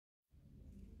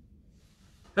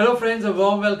Hello friends, a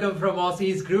warm welcome from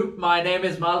Aussie's group. My name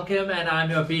is Malclom and I'm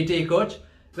your PTE coach.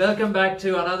 Welcome back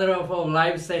to another of our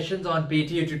live sessions on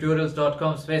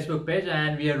PTEtutorials.com's Facebook page,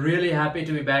 and we are really happy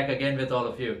to be back again with all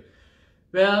of you.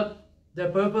 Well, the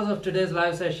purpose of today's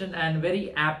live session, and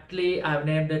very aptly I've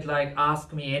named it like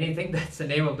Ask Me Anything. That's the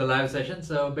name of the live session.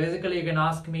 So basically you can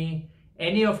ask me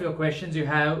any of your questions you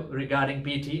have regarding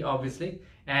PT, obviously,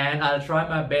 and I'll try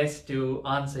my best to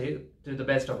answer it to the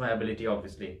best of my ability,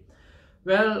 obviously.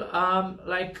 Well,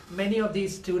 like many of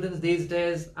these students these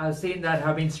days, I've seen that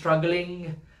have been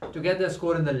struggling to get their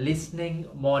score in the listening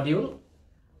module.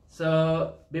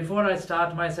 So before I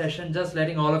start my session, just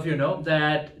letting all of you know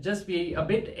that just be a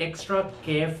bit extra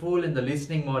careful in the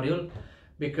listening module,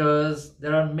 because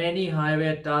there are many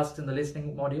high-weight tasks in the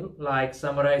listening module, like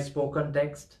summarize spoken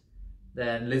text,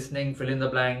 then listening, fill in the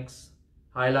blanks,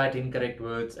 highlight incorrect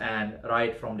words, and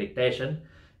write from dictation.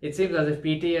 It seems as if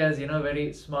PT has,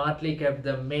 very smartly kept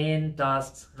the main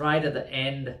tasks right at the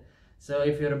end. So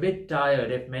if you're a bit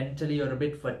tired, if mentally you're a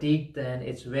bit fatigued, then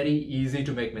it's very easy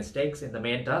to make mistakes in the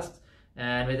main tasks.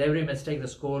 And with every mistake, the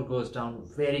score goes down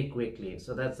very quickly.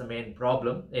 So that's the main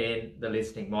problem in the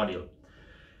listening module.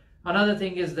 Another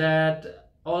thing is that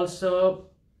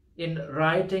also in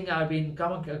writing, I've been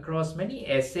coming across many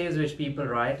essays which people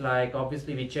write. Like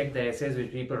obviously we check the essays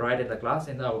which people write in the class,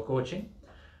 in our coaching.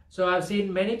 So I've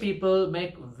seen many people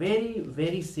make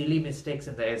very silly mistakes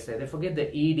in the essay. They forget the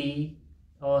ED,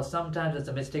 or sometimes it's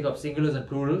a mistake of singulars and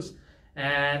plurals.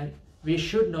 And we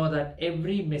should know that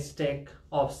every mistake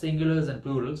of singulars and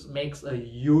plurals makes a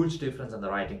huge difference in the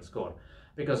writing score,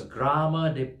 because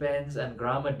grammar depends and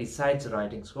grammar decides the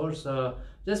writing score. So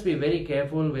just be very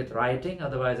careful with writing,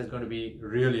 otherwise it's going to be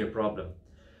really a problem.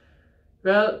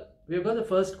 Well, we've got the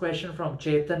first question from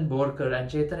Chetan Borkar, and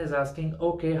Chetan is asking,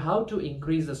 okay, how to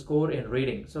increase the score in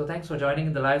reading? So thanks for joining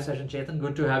in the live session, Chetan.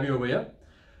 Good to have you over here.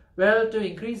 Well, to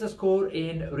increase the score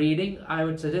in reading, I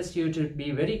would suggest you to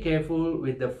be very careful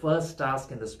with the first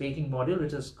task in the speaking module,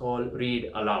 which is called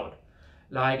read aloud.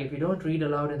 Like if you don't read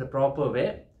aloud in the proper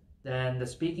way, then the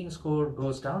speaking score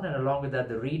goes down, and along with that,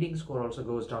 the reading score also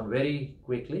goes down very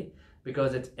quickly,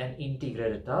 because it's an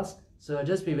integrated task. So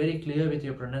just be very clear with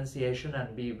your pronunciation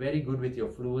and be very good with your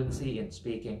fluency in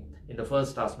speaking in the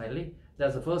first task mainly.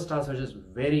 That's the first task, which is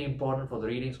very important for the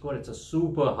reading score. It's a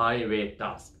super high weight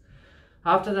task.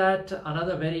 After that,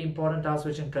 another very important task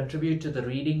which can contribute to the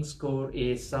reading score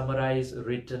is summarize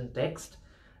written text.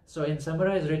 So in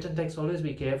summarize written text, always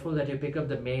be careful that you pick up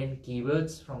the main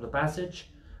keywords from the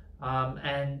passage,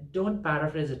 and don't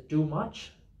paraphrase it too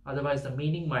much, otherwise the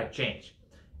meaning might change.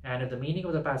 And if the meaning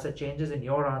of the passage changes in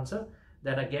your answer,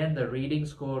 then again the reading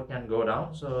score can go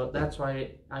down. So that's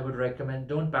why I would recommend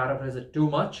don't paraphrase it too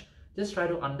much. Just try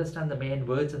to understand the main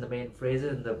words and the main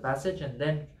phrases in the passage, and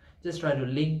then just try to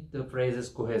link the phrases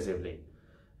cohesively.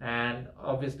 And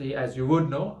obviously, as you would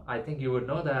know, I think you would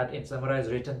know that in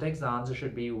summarized written text, the answer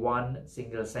should be one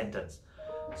single sentence.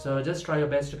 So just try your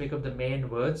best to pick up the main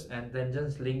words and then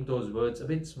just link those words a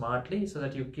bit smartly, so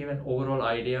that you give an overall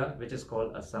idea, which is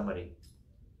called a summary.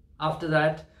 After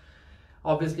that,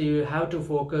 obviously you have to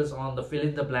focus on the fill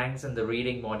in the blanks in the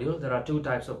reading module. There are two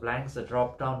types of blanks, the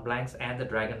drop down blanks and the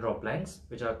drag and drop blanks,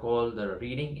 which are called the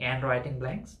reading and writing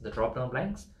blanks, the drop down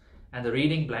blanks, and the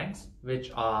reading blanks,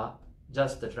 which are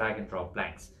just the drag and drop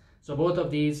blanks. So both of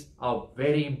these are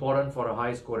very important for a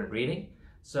high score in reading.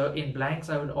 So in blanks,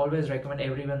 I would always recommend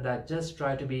everyone that just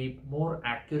try to be more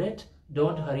accurate.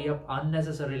 Don't hurry up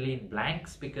unnecessarily in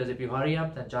blanks, because if you hurry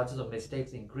up, then chances of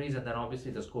mistakes increase, and then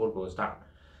obviously the score goes down.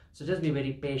 So just be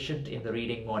very patient in the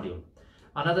reading module.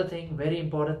 Another thing, very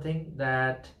important thing,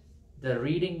 that the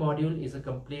reading module is a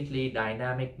completely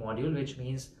dynamic module, which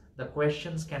means the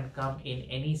questions can come in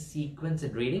any sequence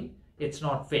in reading. It's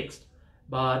not fixed.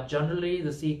 But generally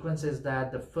the sequence is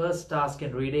that the first task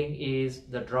in reading is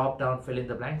the drop down fill in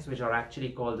the blanks, which are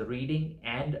actually called the reading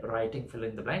and writing fill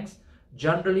in the blanks.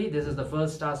 Generally, this is the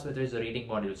first task with which the reading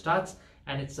module starts,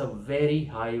 and it's a very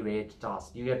high weight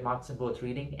task. You get marks in both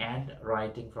reading and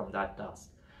writing from that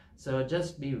task. So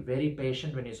just be very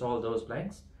patient when you solve those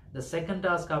blanks. The second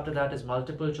task after that is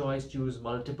multiple choice, choose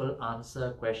multiple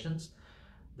answer questions.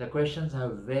 The questions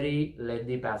have very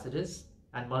lengthy passages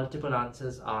and multiple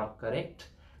answers are correct.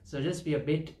 So just be a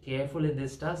bit careful in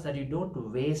this task that you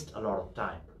don't waste a lot of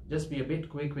time. Just be a bit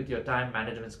quick with your time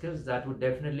management skills. That would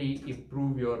definitely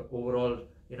improve your overall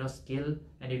skill,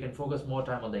 and you can focus more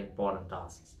time on the important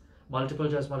tasks. Multiple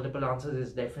choice, multiple answers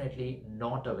is definitely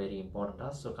not a very important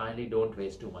task, so kindly don't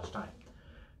waste too much time.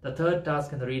 The third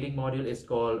task in the reading module is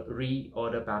called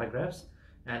reorder paragraphs.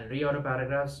 And reorder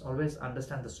paragraphs, always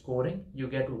understand the scoring. You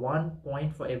get 1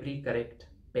 point for every correct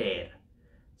pair.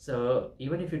 So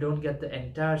even if you don't get the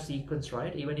entire sequence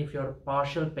right, even if your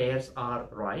partial pairs are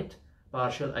right,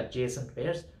 partial adjacent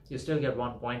pairs, you still get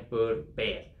 1 point per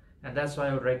pair. And that's why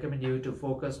I would recommend you to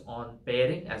focus on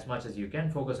pairing as much as you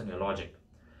can, focus on your logic.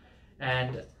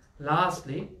 And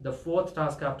lastly, the fourth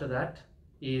task after that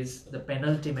is the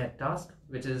penultimate task,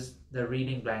 which is the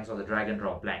reading blanks or the drag and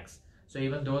drop blanks. So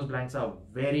even those blanks are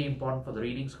very important for the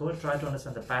reading score. Try to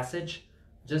understand the passage.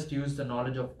 Just use the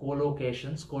knowledge of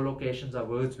collocations. Collocations are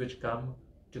words which come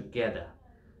together.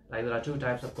 Like there are two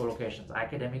types of collocations,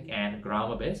 academic and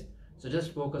grammar based. So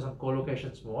just focus on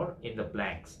collocations more in the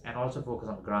blanks, and also focus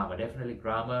on grammar. Definitely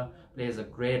grammar plays a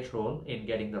great role in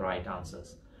getting the right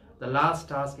answers. The last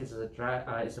task is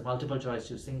a multiple choice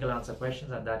to single answer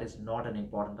questions, and that is not an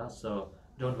important task, so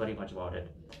don't worry much about it.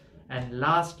 And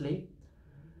lastly,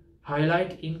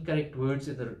 highlight incorrect words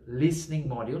in the listening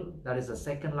module. That is the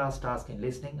second last task in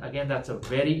listening. Again, that's a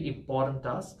very important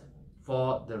task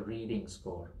for the reading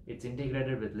score. It's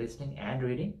integrated with listening and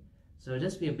reading. So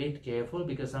just be a bit careful,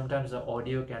 because sometimes the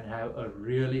audio can have a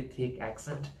really thick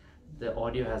accent. The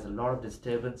audio has a lot of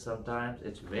disturbance sometimes.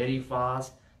 It's very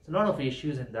fast. There's a lot of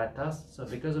issues in that task. So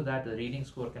because of that, the reading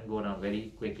score can go down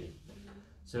very quickly.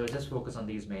 So just focus on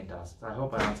these main tasks. I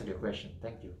hope I answered your question.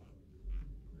 Thank you.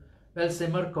 Well,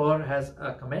 Simmer Kaur has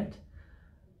a comment.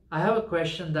 I have a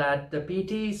question that the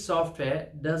PTE software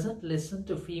doesn't listen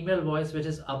to female voice which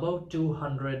is above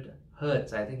 200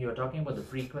 Hertz. I think you're talking about the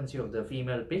frequency of the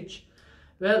female pitch.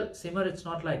 Well, Simmer, it's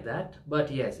not like that.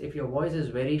 But yes, if your voice is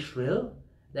very shrill,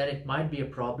 then it might be a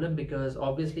problem, because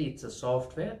obviously it's a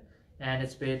software and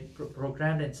it's been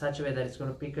programmed in such a way that it's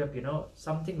going to pick up,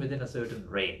 something within a certain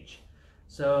range.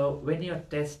 So when you're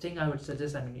testing, I would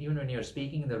suggest, even when you're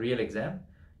speaking in the real exam,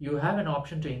 you have an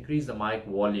option to increase the mic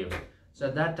volume. So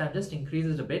at that time, just increase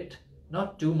it a bit,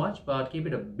 not too much, but keep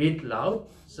it a bit loud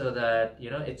so that,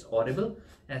 it's audible.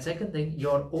 And second thing,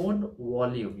 your own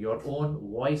volume, your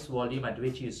own voice volume at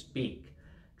which you speak,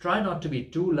 try not to be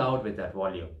too loud with that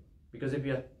volume, because if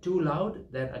you're too loud,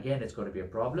 then again, it's going to be a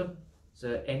problem.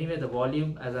 So anyway, the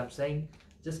volume, as I'm saying,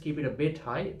 just keep it a bit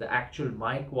high. The actual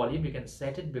mic volume, you can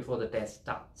set it before the test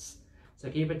starts. So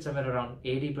keep it somewhere around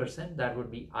 80%. That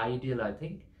would be ideal, I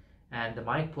think. And the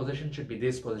mic position should be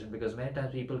this position, because many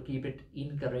times people keep it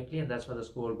incorrectly and that's why the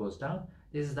score goes down.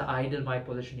 This is the ideal mic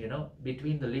position,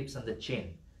 between the lips and the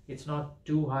chin. It's not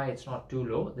too high, it's not too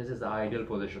low. This is the ideal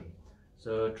position.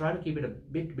 So try to keep it a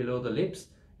bit below the lips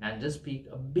and just speak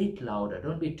a bit louder.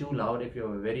 Don't be too loud if you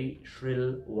have a very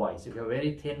shrill voice. If you have a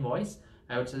very thin voice,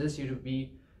 I would suggest you to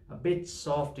be a bit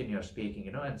soft in your speaking,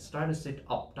 and try to sit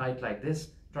uptight like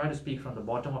this. Try to speak from the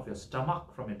bottom of your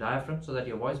stomach, from your diaphragm, so that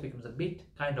your voice becomes a bit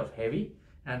kind of heavy,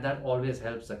 and that always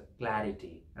helps the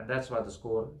clarity, and that's why the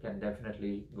score can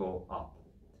definitely go up.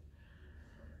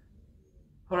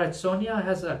 All right, Sonia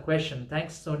has a question.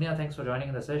 Thanks, Sonia. Thanks for joining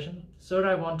in the session. Sir,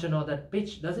 I want to know that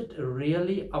pitch, does it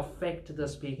really affect the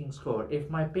speaking score? If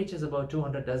my pitch is about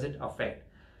 200, does it affect?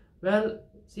 Well,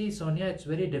 see, Sonia, it's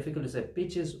very difficult to say.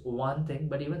 Pitch is one thing,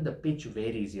 but even the pitch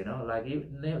varies,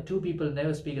 like two people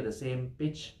never speak at the same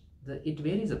pitch. It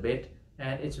varies a bit,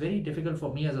 and it's very difficult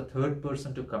for me as a third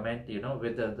person to comment,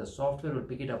 whether the software will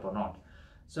pick it up or not.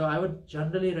 So I would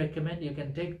generally recommend you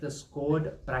can take the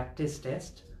scored practice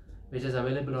test, which is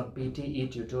available on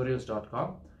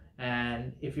PTE-tutorials.com.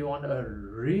 And if you want a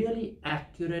really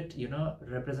accurate,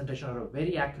 representation or a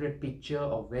very accurate picture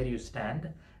of where you stand,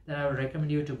 then I would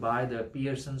recommend you to buy the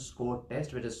Pearson score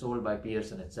test, which is sold by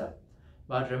Pearson itself.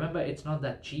 But remember, it's not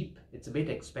that cheap. It's a bit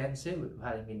expensive.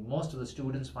 Most of the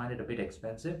students find it a bit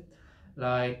expensive.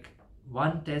 Like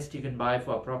one test you can buy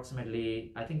for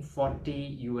approximately, I think,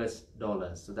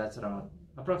 $40. So that's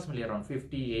approximately around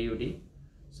 50 AUD.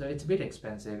 So it's a bit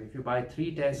expensive. If you buy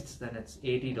 3 tests, then it's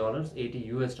 $80, 80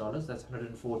 US dollars. That's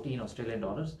 114 Australian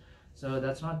dollars. So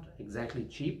that's not exactly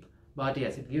cheap. But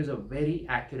yes, it gives a very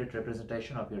accurate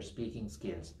representation of your speaking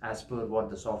skills as per what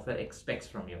the software expects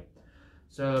from you.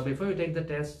 So before you take the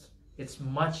test, it's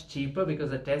much cheaper, because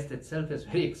the test itself is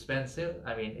very expensive.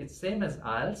 It's same as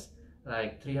IELTS,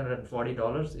 like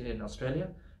 $340 in Australia,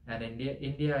 and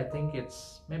India, I think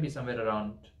it's maybe somewhere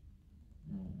around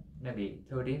maybe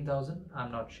 13,000.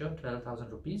 I'm not sure, 12,000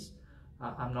 rupees.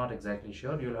 I'm not exactly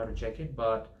sure. You'll have to check it,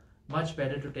 but much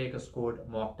better to take a scored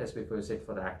mock test before you sit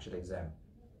for the actual exam.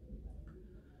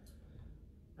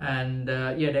 And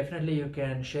yeah, definitely you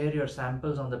can share your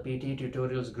samples on the PTE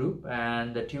tutorials group,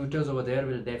 and the tutors over there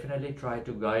will definitely try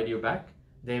to guide you back.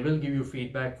 They will give you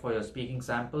feedback for your speaking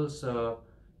samples, so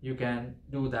you can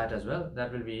do that as well.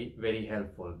 That will be very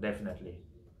helpful, definitely.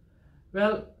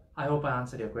 Well, I hope I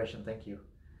answered your question. Thank you.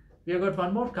 We have got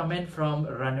one more comment from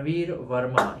Ranveer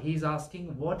Verma. He's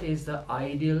asking, what is the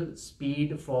ideal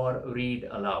speed for read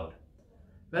aloud?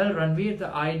 Well, Ranveer, the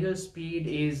ideal speed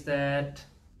is that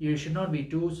you should not be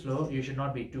too slow, you should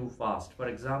not be too fast. For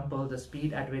example, the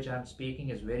speed at which I'm speaking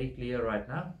is very clear right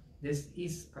now. This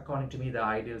is, according to me, the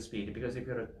ideal speed, because if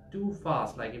you're too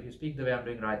fast, like if you speak the way I'm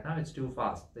doing right now, it's too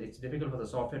fast. It's difficult for the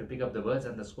software to pick up the words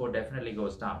and the score definitely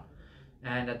goes down.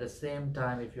 And at the same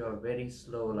time, if you're very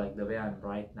slow, like the way I'm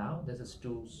right now, this is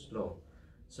too slow.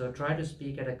 So try to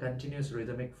speak at a continuous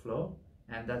rhythmic flow,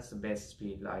 and that's the best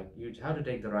speed. Like, you have to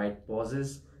take the right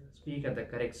pauses, speak at the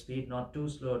correct speed, not too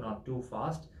slow, not too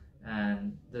fast,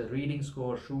 and the reading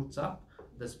score shoots up,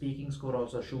 the speaking score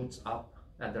also shoots up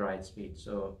at the right speed.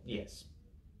 So yes.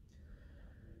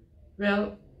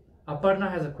 Well, Aparna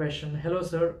has a question. Hello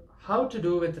sir, how to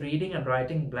do with reading and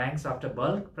writing blanks after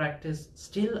bulk practice?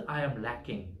 Still I am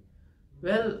lacking.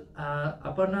 Well,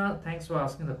 Aparna, thanks for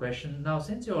asking the question. Now,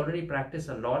 since you already practice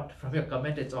a lot from your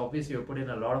comment, it's obvious you put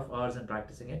in a lot of hours in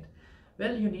practicing it.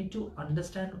 Well, you need to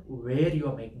understand where you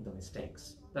are making the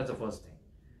mistakes. That's the first thing.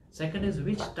 Second is,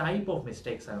 which type of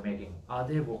mistakes are you making? Are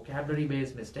they vocabulary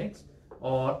based mistakes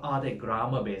or are they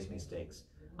grammar based mistakes?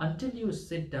 Until you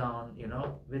sit down,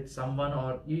 with someone,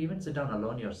 or you even sit down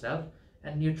alone yourself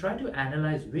and you try to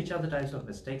analyze which are the types of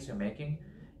mistakes you're making,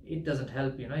 it doesn't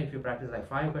help. If you practice like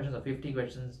 5 questions or 50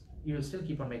 questions, you'll still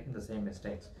keep on making the same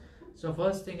mistakes. So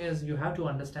first thing is, you have to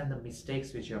understand the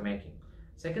mistakes which you're making.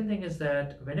 Second thing is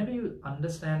that whenever you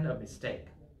understand a mistake,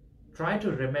 try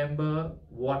to remember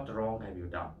what wrong have you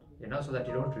done, so that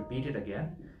you don't repeat it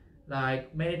again.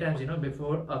 Like many times,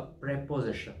 before a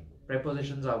preposition,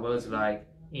 prepositions are words like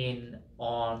in,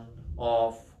 on,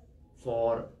 off,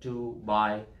 for, to,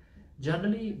 by.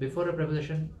 Generally, before a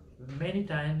preposition, many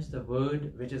times the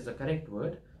word, which is the correct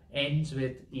word, ends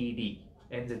with ed,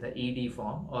 ends in the ed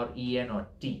form, or en or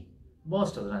t.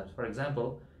 Most of the times. For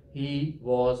example, he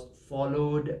was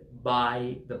followed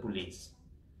by the police.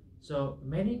 So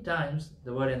many times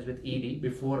the word ends with ed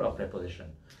before a preposition.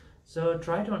 So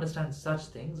try to understand such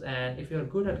things, and if you're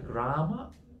good at grammar,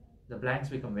 the blanks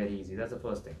become very easy. That's the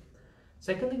first thing.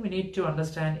 Second thing we need to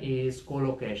understand is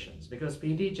collocations, because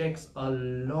PT checks a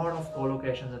lot of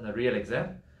collocations in the real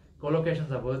exam.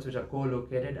 Collocations are words which are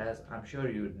co-located, as I'm sure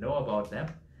you know about them.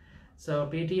 So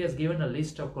PT has given a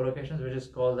list of collocations which is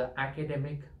called the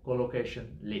academic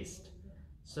collocation list.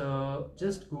 So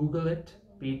just Google it,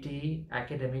 PT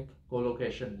academic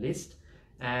collocation list,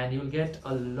 and you'll get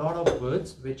a lot of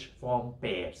words which form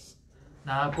pairs.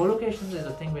 Now, collocations is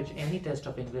a thing which any test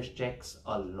of English checks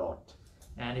a lot.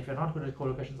 And if you're not good at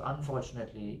collocations,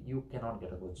 unfortunately, you cannot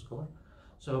get a good score.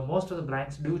 So most of the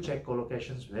blanks do check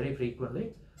collocations very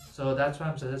frequently. So that's why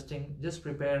I'm suggesting just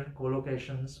prepare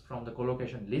collocations from the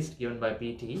collocation list given by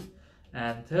PT.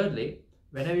 And thirdly,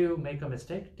 whenever you make a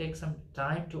mistake, take some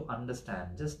time to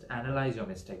understand. Just analyze your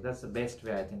mistake. That's the best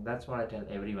way, I think. That's what I tell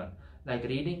everyone. Like,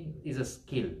 reading is a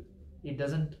skill. It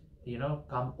doesn't,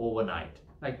 come overnight.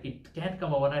 Like, it can't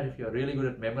come overnight if you're really good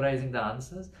at memorizing the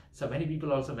answers. So many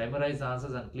people also memorize the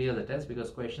answers and clear the test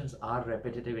because questions are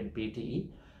repetitive in PTE.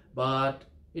 But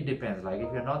it depends. Like,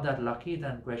 if you're not that lucky,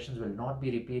 then questions will not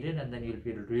be repeated, and then you'll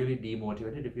feel really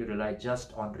demotivated if you rely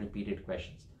just on repeated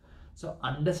questions. So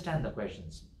understand the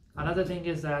questions. Another thing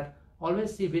is that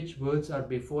always see which words are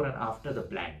before and after the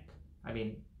blank. I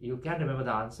mean, you can remember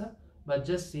the answer, but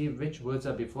just see which words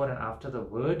are before and after the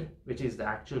word, which is the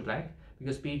actual blank,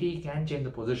 because PT can change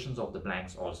the positions of the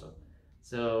blanks also.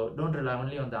 So don't rely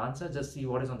only on the answer, just see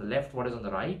what is on the left, what is on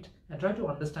the right, and try to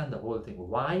understand the whole thing.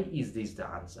 Why is this the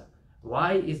answer?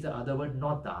 Why is the other word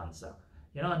not the answer?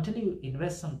 Until you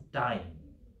invest some time,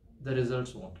 the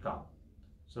results won't come.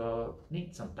 So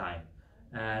need some time.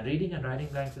 Reading and writing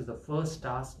blanks is the first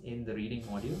task in the reading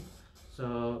module.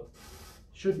 So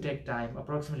should take time,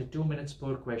 approximately 2 minutes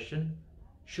per question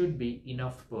should be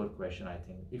enough per question, I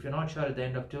think. If you're not sure at the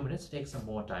end of 2 minutes, take some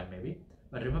more time maybe.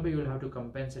 But remember, you will have to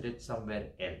compensate it somewhere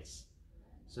else.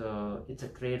 So it's a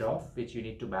trade-off which you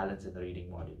need to balance in the reading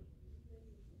module.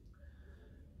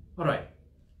 Alright.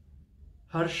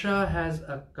 Harsha has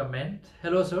a comment.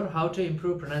 Hello sir, how to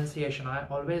improve pronunciation? I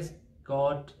always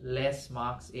got less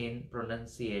marks in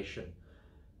pronunciation.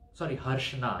 Sorry,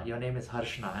 Harshna. Your name is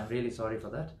Harshna. I'm really sorry for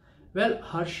that. Well,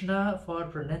 Harshna, for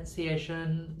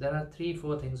pronunciation, there are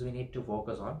 3-4 things we need to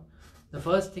focus on. The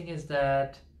first thing is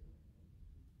that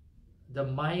the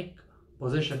mic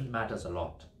position matters a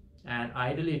lot, and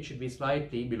ideally it should be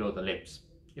slightly below the lips.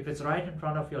 If it's right in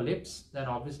front of your lips, then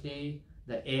obviously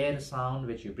the air sound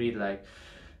which you breathe, like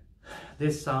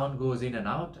this sound goes in and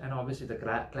out, and obviously the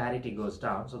clarity goes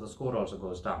down, so the score also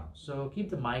goes down. So keep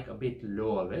the mic a bit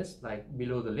low always, like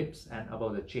below the lips and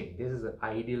above the chin. This is the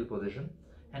ideal position.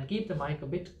 And keep the mic a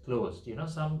bit closed. You know,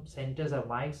 some centers have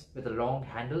mics with a long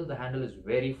handle. The handle is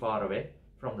very far away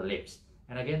from the lips,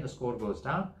 and again the score goes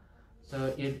down.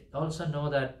 So you also know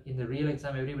that in the real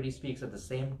exam everybody speaks at the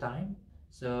same time.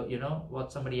 So you know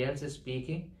what somebody else is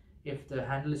speaking. If the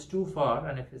handle is too far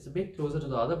and if it's a bit closer to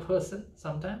the other person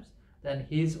sometimes, then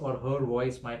his or her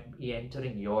voice might be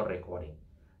entering your recording.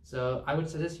 So I would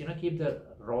suggest, you know, keep the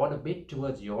rod a bit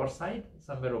towards your side,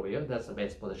 somewhere over here. That's the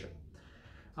best position.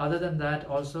 Other than that,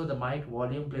 also the mic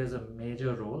volume plays a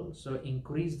major role. So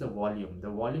increase the volume. The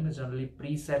volume is generally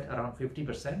preset around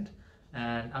 50%,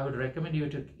 and I would recommend you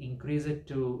to increase it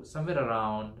to somewhere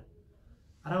around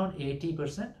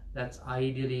 80%. That's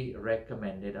ideally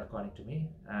recommended according to me,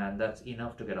 and that's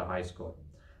enough to get a high score.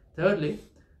 Thirdly,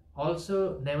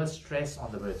 also never stress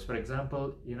on the words. For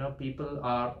example, you know, people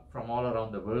are from all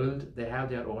around the world. They have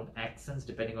their own accents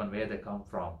depending on where they come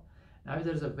from. Now, if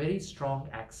there's a very strong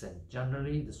accent,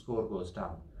 generally the score goes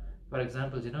down. For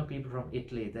example, you know, people from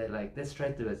Italy, they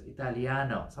stress the words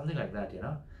Italiano, something like that, you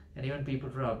know. And even people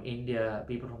from India,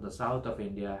 people from the south of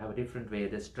India have a different way.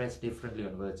 They stress differently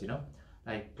on words, you know,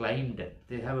 like climbed.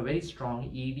 They have a very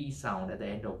strong ED sound at the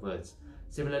end of words.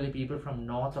 Similarly, people from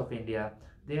north of India,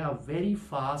 they are very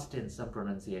fast in some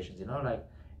pronunciations, you know, like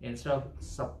instead of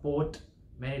support,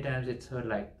 many times it's heard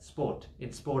like sport,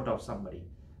 in sport of somebody.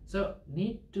 So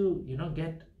need to, you know,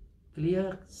 get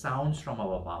clear sounds from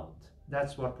our mouth.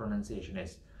 That's what pronunciation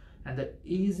is. And the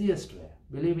easiest way,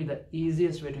 believe me, the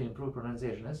easiest way to improve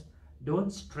pronunciation is don't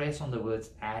stress on the words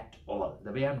at all.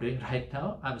 The way I'm doing right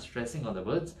now, I'm stressing on the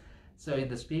words. So in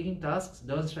the speaking tasks,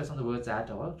 don't stress on the words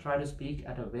at all. Try to speak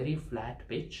at a very flat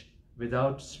pitch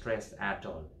without stress at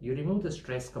all. You remove the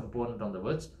stress component on the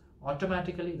words,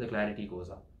 automatically the clarity goes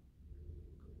up.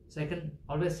 Second,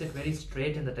 always sit very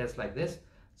straight in the test like this,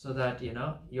 so that, you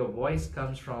know, your voice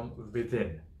comes from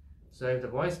within. So if the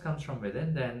voice comes from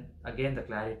within, then again the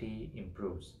clarity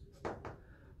improves.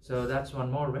 So that's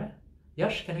one more way.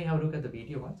 Yash, can we have a look at the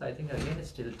video once? I think again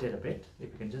it's tilted a bit.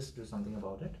 If you can just do something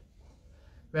about it.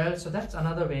 Well, so that's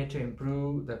another way to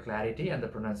improve the clarity and the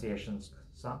pronunciation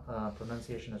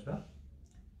as well.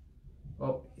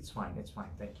 Oh, it's fine,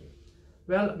 thank you.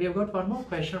 Well, we have got one more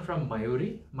question from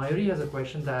Mayuri. Mayuri has a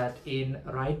question that in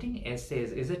writing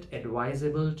essays, is it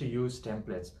advisable to use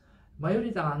templates?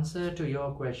 Mayuri, the answer to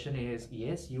your question is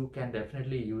yes, you can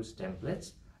definitely use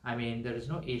templates. I mean, there is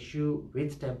no issue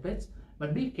with templates,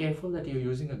 but be careful that you're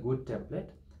using a good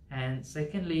template. And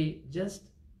secondly,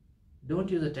 just don't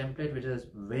use a template which has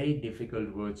very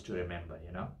difficult words to remember,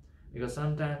 you know, because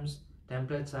sometimes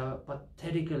templates are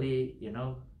pathetically, you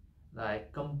know,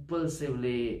 like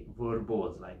compulsively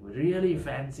verbose, like really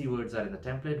fancy words are in the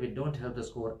template which don't help the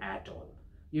score at all.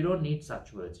 You don't need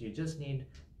such words. You just need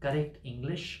correct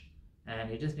English,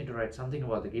 and you just need to write something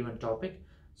about the given topic.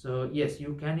 So yes,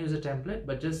 you can use a template,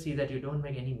 but just see that you don't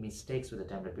make any mistakes with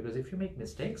the template, because if you make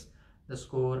mistakes, the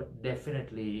score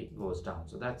definitely goes down.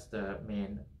 So that's the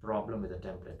main problem with the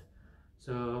template.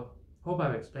 So hope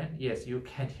I've explained. Yes, you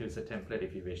can use a template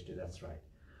if you wish to. That's right.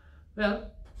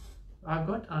 Well, I've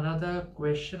got another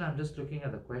question. I'm just looking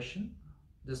at the question.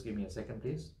 Just give me a second,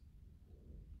 please.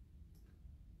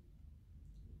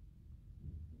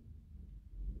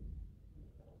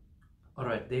 All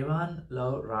right, Devan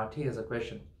Lau Rathi has a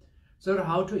question. Sir,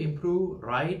 how to improve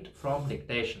write from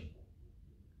dictation?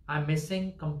 I'm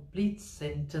missing complete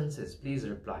sentences. Please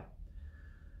reply.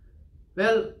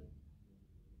 Well,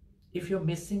 if you're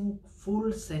missing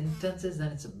full sentences,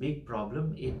 then it's a big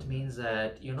problem. It means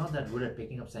that you're not that good at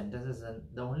picking up sentences, and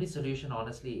the only solution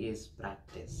honestly is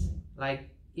practice. Like,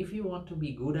 if you want to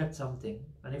be good at something,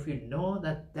 and if you know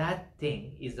that that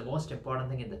thing is the most important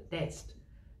thing in the test,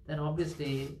 then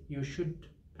obviously you should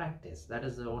practice. That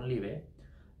is the only way.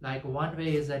 Like, one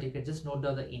way is that you can just note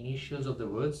down the initials of the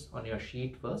words on your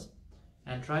sheet first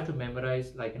and try to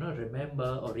memorize, like, you know,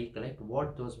 remember or recollect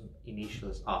what those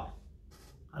initials are.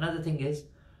 Another thing is,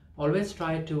 always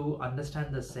try to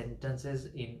understand the sentences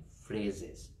in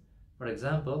phrases. For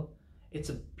example, it's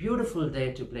a beautiful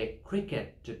day to play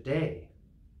cricket today.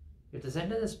 If the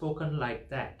sentence is spoken like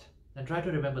that, then try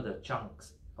to remember the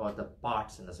chunks or the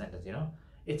parts in the sentence, you know.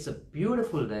 It's a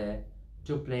beautiful day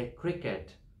to play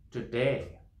cricket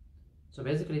today. So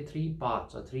basically 3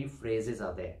 parts or 3 phrases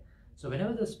are there. So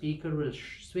whenever the speaker will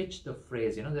switch the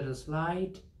phrase, you know, there is a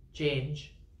slight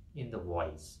change in the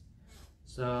voice.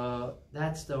 So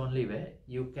that's the only way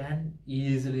you can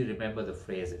easily remember the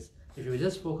phrases. If you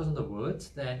just focus on the words,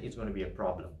 then it's going to be a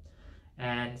problem.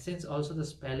 And since also the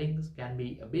spellings can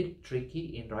be a bit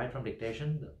tricky in write from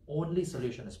dictation, the only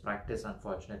solution is practice,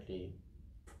 unfortunately.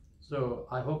 So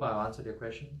I hope I've answered your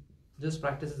question. Just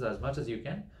practice it as much as you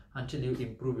can until you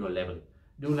improve your level.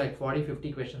 Do like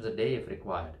 40-50 questions a day if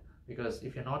required, because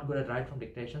if you're not good at write from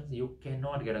dictations, you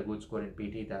cannot get a good score in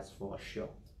PT, that's for sure.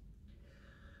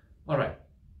 All right.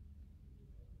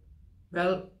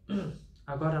 Well,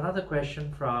 I've got another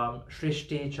question from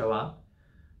Shrishti Chavan.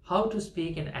 How to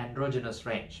speak in androgynous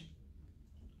range?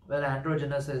 Well,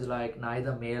 androgynous is like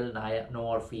neither male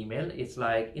nor female. It's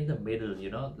like in the middle, you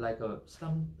know, like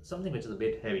something which is a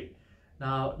bit heavy.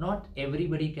 Now, not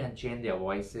everybody can change their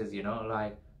voices, you know,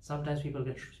 like sometimes people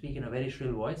can speak in a very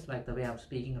shrill voice, like the way I'm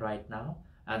speaking right now.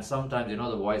 And sometimes, you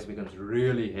know, the voice becomes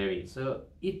really heavy. So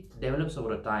it develops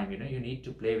over time, you know, you need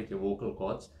to play with your vocal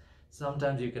cords.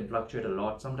 Sometimes you can fluctuate a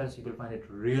lot. Sometimes people find it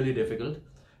really difficult.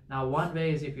 Now, one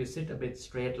way is if you sit a bit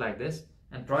straight like this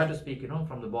and try to speak, you know,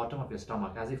 from the bottom of your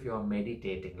stomach as if you are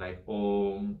meditating, like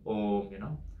Om, Om, you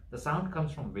know. The sound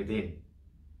comes from within.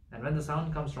 And when the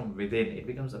sound comes from within, it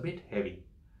becomes a bit heavy.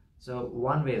 So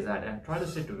one way is that, and try to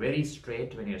sit very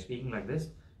straight when you're speaking like this,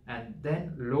 and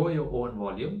then lower your own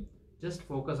volume. Just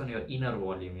focus on your inner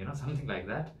volume, you know, something like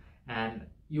that. And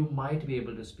you might be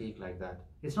able to speak like that.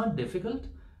 It's not difficult,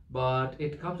 but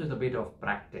it comes with a bit of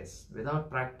practice. Without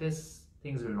practice,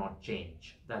 things will not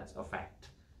change. That's a fact.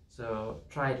 So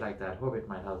try it like that. Hope it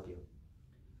might help you.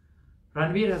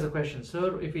 Ranveer has a question.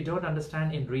 Sir, if we don't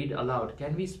understand in read aloud,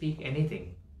 can we speak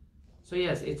anything? So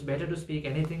yes, it's better to speak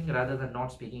anything rather than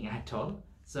not speaking at all.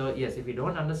 So yes, if you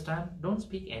don't understand, don't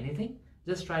speak anything.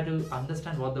 Just try to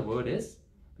understand what the word is.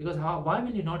 Because why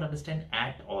will you not understand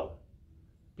at all?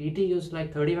 PT used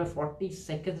like 35-40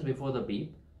 seconds before the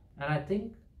beep. And I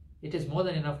think it is more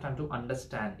than enough time to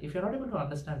understand. If you're not able to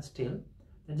understand still,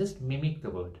 then just mimic the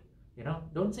word. You know,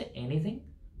 don't say anything,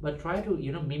 but try to,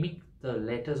 you know, mimic the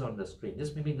letters on the screen.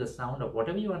 Just mimic the sound of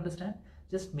whatever you understand.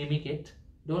 Just mimic it.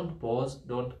 Don't pause.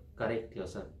 Don't correct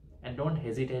yourself. And don't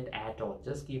hesitate at all.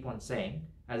 Just keep on saying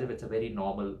as if it's a very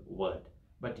normal word.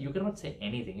 But you cannot say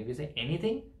anything. If you say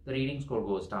anything, the reading score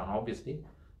goes down, obviously.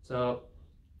 So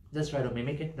just try to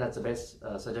mimic it. That's the best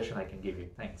suggestion I can give you.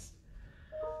 Thanks.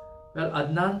 Well,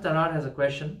 Adnan Tarar has a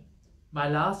question. My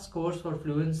last scores for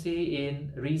fluency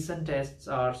in recent tests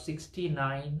are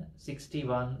 69,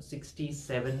 61,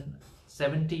 67,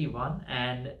 71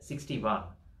 and 61.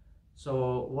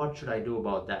 So what should I do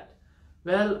about that?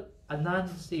 Well,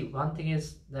 Adnan, see, one thing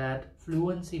is that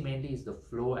fluency mainly is the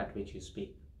flow at which you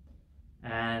speak.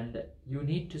 And you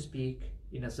need to speak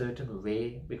in a certain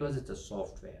way because it's a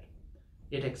software.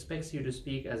 It expects you to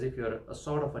speak as if you're a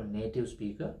sort of a native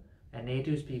speaker, and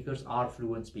native speakers are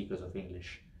fluent speakers of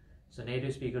English. So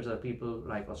native speakers are people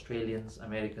like Australians,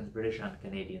 Americans, British and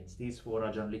Canadians. These four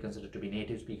are generally considered to be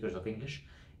native speakers of English,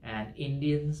 and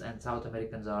Indians and South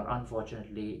Americans are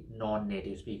unfortunately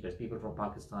non-native speakers. People from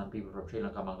Pakistan, people from Sri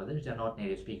Lanka, Bangladesh, they are not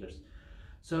native speakers.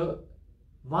 So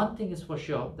one thing is for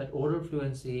sure, that oral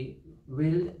fluency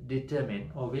will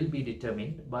determine or will be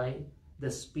determined by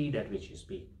the speed at which you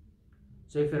speak.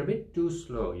 So if you're a bit too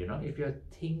slow, you know, if you're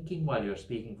thinking while you're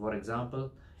speaking, for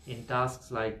example, in tasks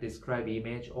like describe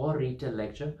image or retell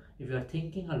lecture, if you're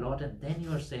thinking a lot and then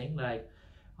you're saying like,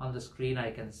 on the screen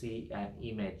I can see an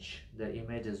image, the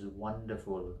image is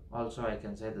wonderful. Also I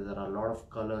can say that there are a lot of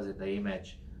colors in the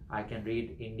image. I can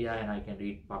read India and I can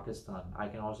read Pakistan. I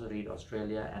can also read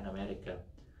Australia and America.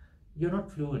 You're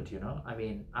not fluent, you know. I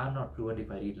mean, I'm not fluent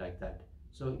if I read like that.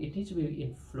 So it needs to be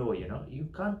in flow, you know. You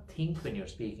can't think when you're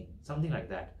speaking, something like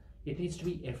that. It needs to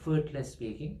be effortless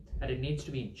speaking, and it needs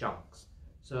to be in chunks.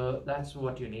 So that's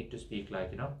what you need to speak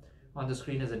like, you know. On the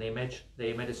screen is an image.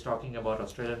 The image is talking about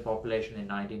Australian population in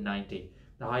 1990.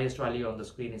 The highest value on the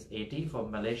screen is 80 for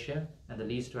Malaysia, and the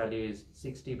least value is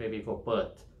 60 maybe for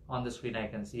Perth. On the screen I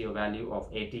can see a value of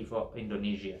 80 for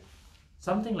Indonesia.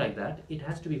 Something like that. It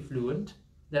has to be fluent,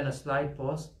 then a slide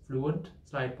pause, fluent,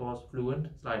 slide pause, fluent,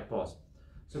 slide pause.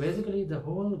 So basically the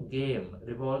whole game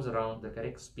revolves around the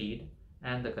correct speed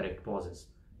and the correct pauses.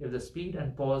 If the speed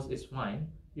and pause is fine,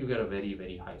 you get a very,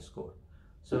 very high score.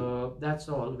 So that's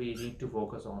all we need to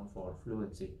focus on for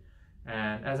fluency.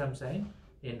 And as I'm saying,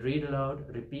 in read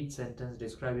aloud, repeat sentence,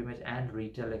 describe image and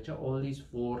retell lecture, all these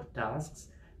four tasks,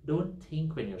 don't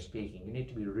think when you're speaking. You need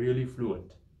to be really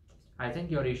fluent. I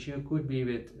think your issue could be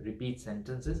with repeat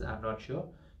sentences, I'm not sure.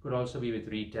 Could also be with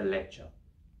retell lecture.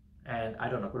 And I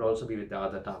don't know, could also be with the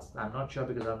other tasks. I'm not sure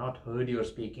because I've not heard you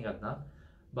speaking, Adnan.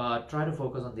 But try to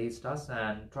focus on these tasks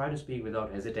and try to speak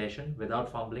without hesitation,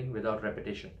 without fumbling, without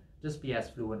repetition. Just be as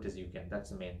fluent as you can.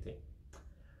 That's the main thing.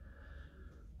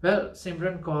 Well,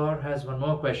 Simran Kaur has one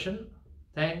more question.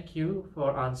 Thank you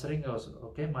for answering also.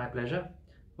 Okay, my pleasure.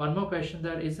 One more question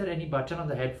there. Is there any button on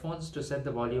the headphones to set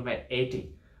the volume at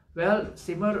 80? Well,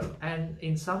 Simmer, and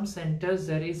in some centers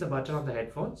there is a button on the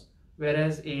headphones,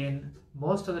 whereas in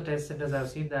most of the test centers I've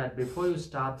seen that before you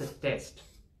start the test,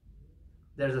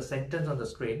 there's a sentence on the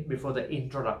screen before the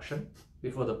introduction,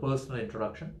 before the personal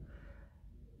introduction,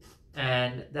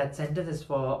 and that sentence is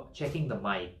for checking the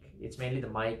mic. It's mainly the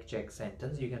mic check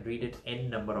sentence. You can read it any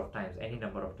number of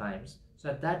times. So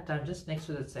at that time, just next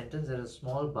to that sentence, there's a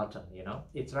small button,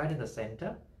 it's right in the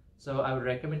center. So I would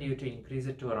recommend you to increase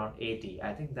it to around 80.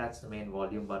 I think that's the main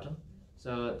volume button.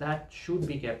 So that should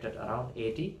be kept at around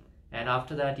 80. And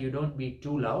after that, you don't be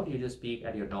too loud. You just speak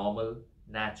at your normal,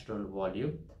 natural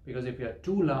volume. Because if you're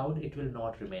too loud, it will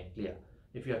not remain clear.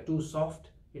 If you're too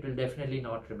soft, it will definitely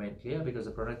not remain clear because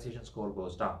the pronunciation score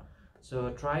goes down.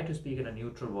 So try to speak in a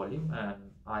neutral volume, and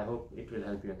I hope it will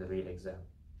help you in the real exam.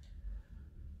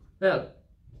 Well,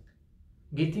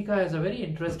 Gitika has a very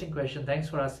interesting question. Thanks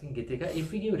for asking, Gitika.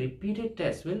 If we give repeated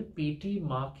tests, will PT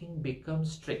marking become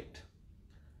strict?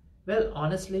 Well,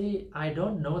 honestly, I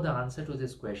don't know the answer to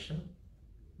this question,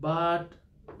 but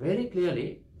very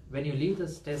clearly, when you leave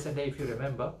this test center, if you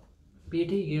remember,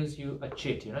 PT gives you a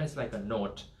cheat, it's like a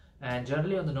note. And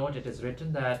generally on the note, it is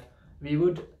written that we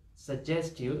would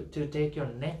suggest you to take your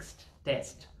next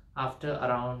test after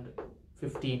around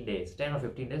 15 days, 10 or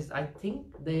 15 days. I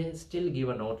think they still give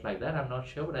a note like that. I'm not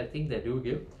sure, but I think they do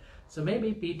give. So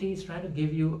maybe PT is trying to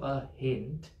give you a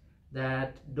hint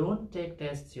that don't take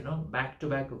tests, back to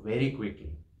back very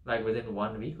quickly, like within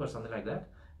 1 week or something like that.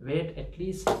 Wait at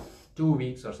least 2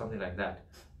 weeks or something like that.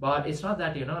 But it's not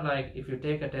that, like if you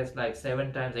take a test like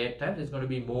 7 times, 8 times, it's going to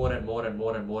be more and more and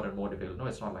more and more and more difficult. No,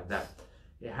 it's not like that.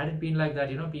 Had it been like that,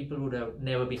 people would have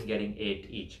never been getting 8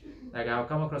 each. Like I've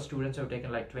come across students who have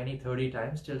taken like 20, 30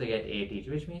 times till they get 8 each,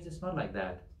 which means it's not like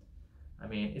that. I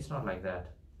mean, it's not like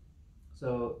that.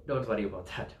 So don't worry about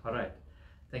that. All right.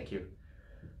 Thank you.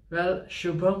 Well,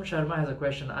 Shubham Sharma has a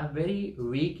question. I'm very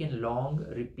weak in long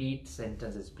repeat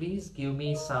sentences. Please give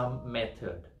me some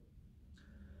method.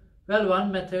 Well,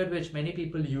 one method which many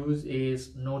people use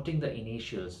is noting the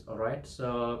initials. All right.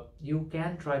 So you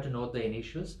can try to note the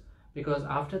initials, because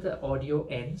after the audio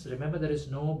ends, remember there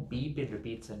is no beep in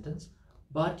repeat sentence,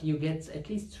 but you get at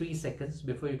least 3 seconds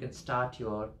before you can start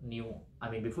your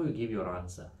before you give your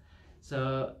answer.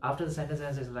 So after the sentence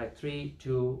ends, it's like 3,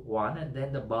 2, 1, and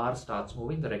then the bar starts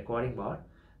moving, the recording bar.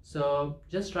 So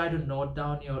just try to note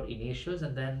down your initials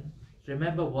and then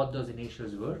remember what those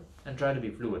initials were and try to be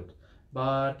fluent.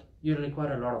 But you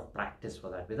require a lot of practice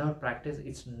for that. Without practice,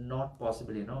 it's not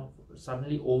possible,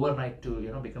 suddenly overnight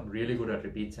to, become really good at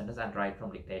repeat sentence and write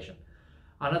from dictation.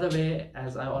 Another way,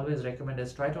 as I always recommend,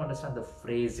 is try to understand the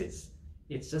phrases.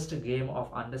 It's just a game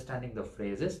of understanding the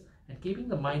phrases and keeping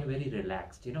the mind very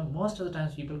relaxed. Most of the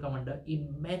times people come under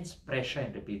immense pressure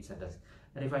in repeat sentence.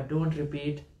 And if I don't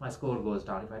repeat, my score goes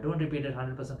down. If I don't repeat it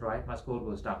 100% right, my score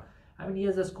goes down.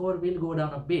 Yes, the score will go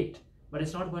down a bit, but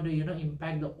it's not going to,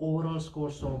 impact the overall score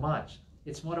so much.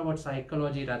 It's more about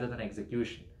psychology rather than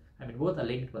execution. Both are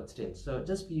linked, but still. So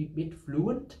just be a bit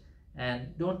fluent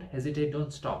and don't hesitate,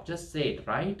 don't stop. Just say it,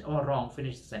 right or wrong,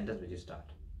 finish the sentence which you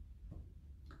start.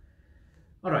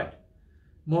 All right.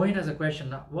 Mohin has a question.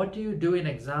 Now, what do you do in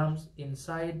exams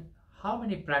inside? How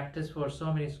many practice for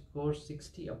so many scores?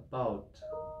 60 about.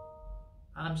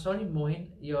 I'm sorry, Mohin,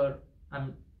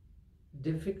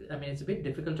 it's a bit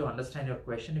difficult to understand your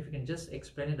question. If you can just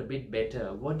explain it a bit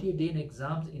better. What do you do in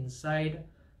exams inside?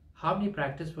 How many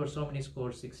practice for so many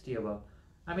scores? 60 above.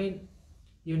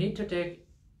 You need to take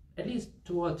at least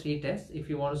 2 or 3 tests if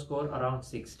you want to score around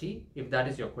 60, if that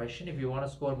is your question. If you want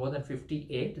to score more than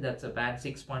 58, that's a band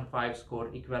 6.5 score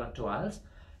equivalent to IELTS.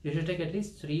 You should take at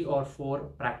least 3 or 4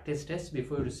 practice tests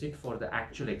before you sit for the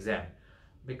actual exam.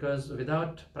 Because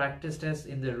without practice tests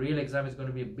in the real exam, it's going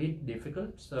to be a bit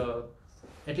difficult. So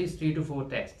at least 3 to 4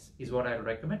 tests is what I would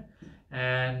recommend.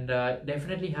 And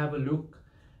definitely have a look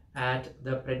at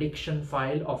the prediction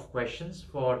file of questions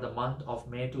for the month of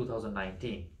May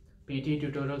 2019. PTE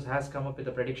Tutorials has come up with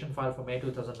a prediction file for May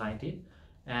 2019,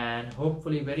 and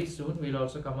hopefully very soon we'll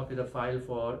also come up with a file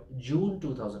for June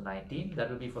 2019. That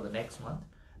will be for the next month.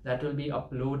 That will be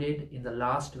uploaded in the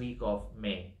last week of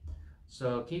May.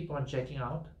 So keep on checking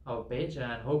out our page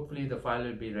and hopefully the file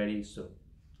will be ready soon.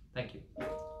 Thank you.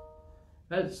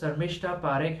 Well, Sarmishta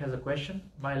Parekh has a question.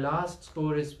 My last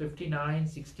score is 59,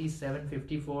 67,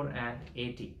 54 and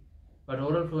 80. But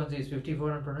oral fluency is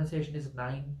 54 and pronunciation is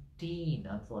 19,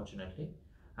 unfortunately.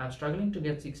 I'm struggling to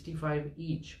get 65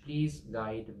 each. Please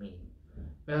guide me.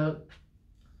 Well,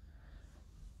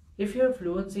 if your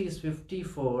fluency is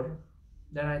 54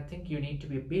 then I think you need to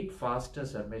be a bit faster,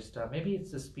 Sir Mister. Maybe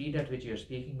it's the speed at which you're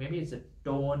speaking. Maybe it's the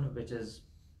tone which is,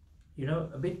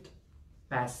 a bit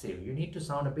passive. You need to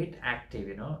sound a bit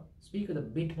active, speak with a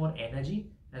bit more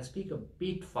energy and speak a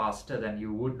bit faster than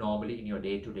you would normally in your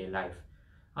day-to-day life.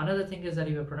 Another thing is that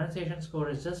if your pronunciation score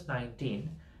is just 19,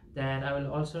 then I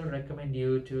will also recommend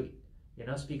you to,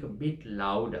 speak a bit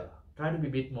louder. Try to be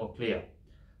a bit more clear.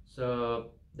 So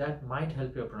that might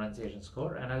help your pronunciation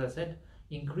score. And as I said,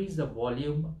 increase the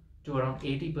volume to around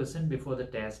 80% before the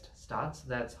test starts.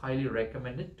 That's highly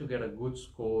recommended to get a good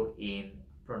score in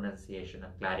pronunciation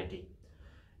and clarity.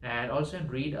 And also in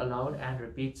read aloud and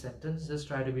repeat sentence, just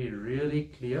try to be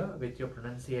really clear with your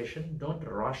pronunciation. Don't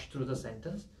rush through the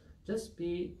sentence. Just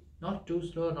be not too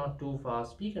slow, not too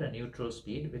fast. Speak at a neutral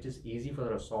speed, which is easy for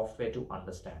the software to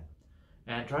understand.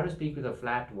 And try to speak with a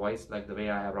flat voice like the way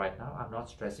I have right now. I'm not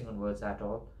stressing on words at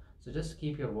all. So just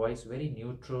keep your voice very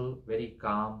neutral, very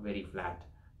calm, very flat.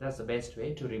 That's the best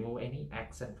way to remove any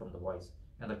accent from the voice,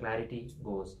 and the clarity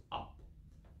goes up.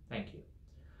 Thank you.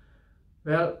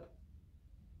 Well,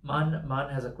 Man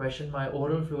has a question. My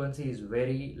oral fluency is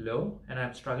very low and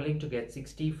I'm struggling to get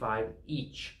 65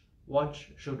 each. What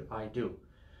should I do?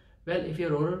 Well, if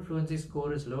your oral fluency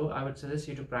score is low, I would suggest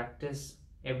you to practice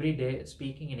every day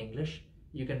speaking in English.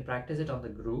 You can practice it on the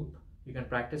group. You can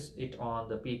practice it on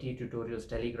the PTE Tutorials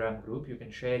Telegram group. You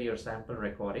can share your sample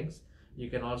recordings. You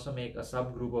can also make a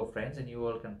subgroup of friends and you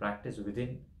all can practice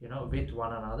within, with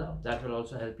one another. That will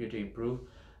also help you to improve.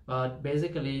 But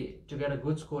basically, to get a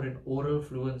good score in oral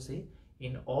fluency,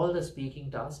 in all the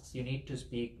speaking tasks, you need to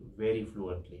speak very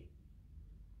fluently.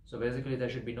 So basically, there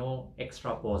should be no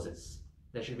extra pauses.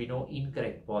 There should be no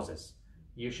incorrect pauses.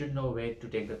 You should know where to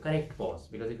take the correct pause,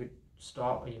 because if you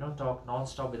stop, talk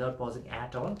non-stop without pausing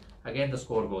at all, again the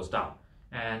score goes down,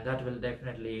 and that will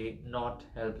definitely not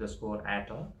help the score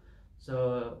at all.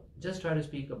 So just try to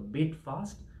speak a bit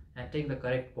fast and take the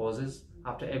correct pauses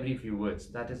after every few words.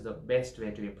 That is the best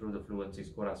way to improve the fluency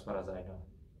score as far as I know.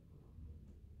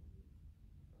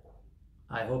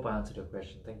 I hope I answered your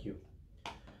question. Thank you.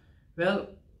 Well,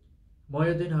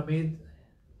 Moyuddin Hamid,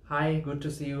 hi, good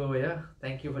to see you over here.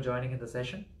 Thank you for joining in the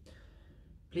session.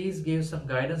 Please give some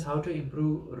guidance how to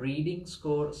improve reading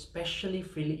score, especially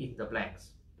fill in the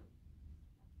blanks.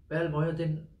 Well,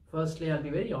 Moyuddin, firstly, I'll be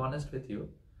very honest with you.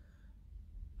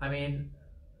 I mean,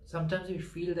 sometimes we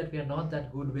feel that we are not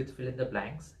that good with fill in the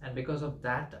blanks, and because of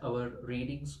that our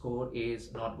reading score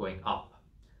is not going up.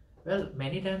 Well,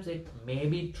 many times it may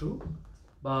be true,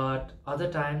 but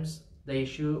other times the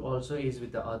issue also is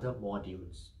with the other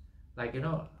modules. Like,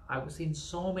 I've seen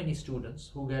so many students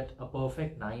who get a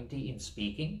perfect 90 in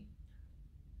speaking,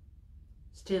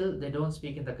 still they don't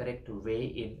speak in the correct way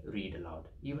in read aloud.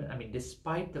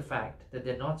 Despite the fact that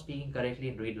they're not speaking correctly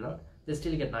in read aloud, they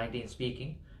still get 90 in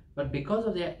speaking. But because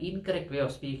of their incorrect way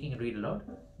of speaking and read aloud,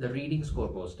 the reading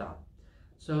score goes down.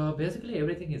 So basically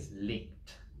everything is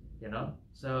linked,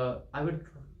 So I would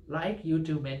like you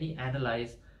to maybe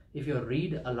analyze if your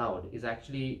read aloud is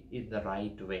actually in the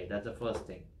right way. That's the first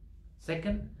thing.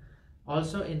 Second,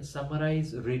 also in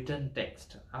summarize written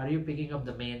text, are you picking up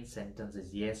the main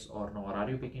sentences, yes or no? Or are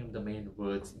you picking up the main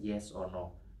words, yes or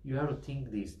no? You have to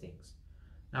think these things.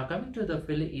 Now coming to the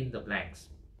fill in the blanks.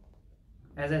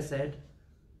 As I said,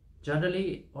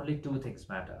 generally only two things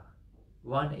matter.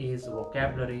 One is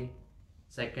vocabulary,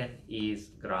 second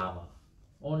is grammar.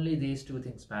 Only these two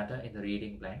things matter in the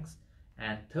reading blanks.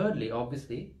 And thirdly,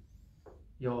 obviously,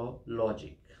 your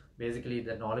logic, basically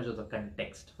the knowledge of the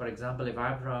context. For example, if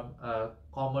I'm from a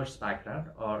commerce background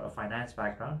or a finance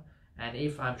background, and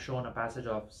if I'm shown a passage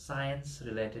of science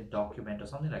related document or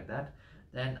something like that,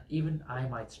 then even I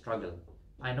might struggle.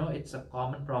 I know it's a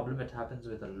common problem. It happens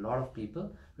with a lot of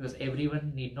people because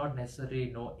everyone need not necessarily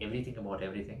know everything about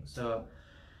everything. So,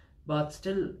 but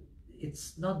still,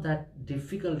 it's not that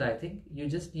difficult. I think you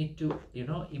just need to,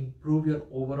 improve your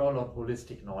overall or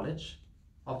holistic knowledge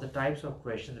of the types of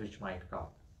questions which might come.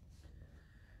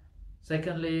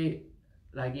 Secondly,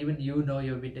 like even you've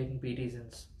been taking PT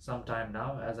since some time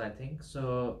now, as I think.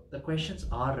 So the questions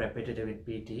are repetitive in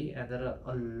PT, and there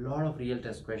are a lot of real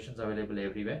test questions available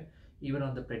everywhere. Even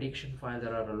on the prediction file,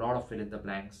 there are a lot of fill in the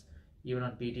blanks. Even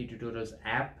on PT Tutorials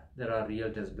app, there are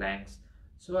real test blanks.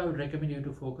 So I would recommend you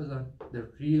to focus on the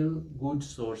real good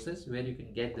sources where you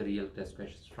can get the real test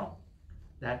questions from.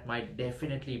 That might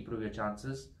definitely improve your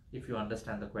chances if you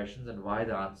understand the questions and why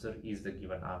the answer is the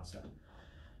given answer.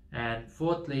 And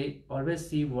fourthly, always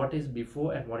see what is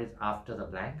before and what is after the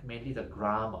blank, mainly the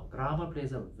grammar. Grammar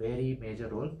plays a very major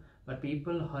role, but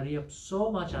people hurry up so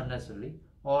much unnecessarily,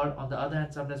 or on the other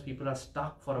hand, sometimes people are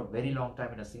stuck for a very long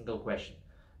time in a single question.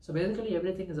 So basically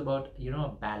everything is about,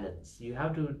 balance. You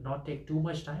have to not take too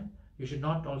much time. You should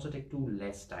not also take too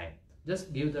less time.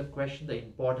 Just give the question the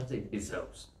importance it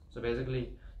deserves. So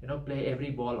basically, play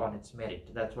every ball on its merit.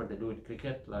 That's what they do in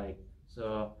cricket.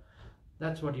 So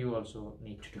that's what you also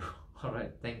need to do. All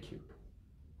right, thank you.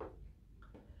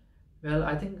 Well,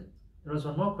 I think there was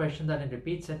one more question that in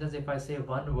repeat sentence, if I say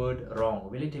one word wrong,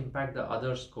 will it impact the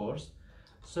other scores?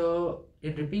 So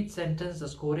in repeat sentence, the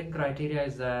scoring criteria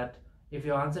is that if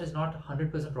your answer is not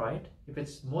 100% right, if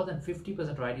it's more than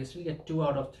 50% right, you still get 2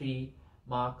 out of 3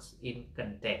 marks in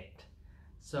content.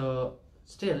 So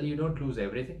still you don't lose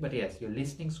everything, but yes, your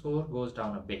listening score goes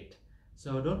down a bit.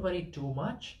 So don't worry too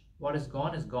much. What is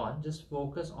gone is gone. Just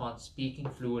focus on speaking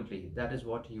fluently. That is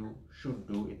what you should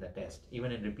do in the test,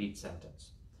 even in repeat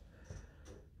sentence.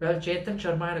 Well, Chetan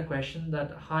Sharma had a question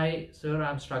that, hi sir,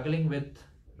 I'm struggling with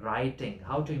writing.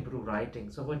 How to improve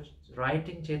writing? So for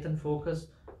writing, Chetan, focus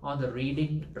on the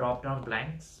reading drop down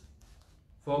blanks.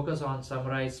 Focus on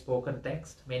summarized spoken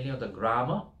text, mainly on the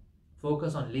grammar.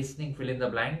 Focus on listening, fill in the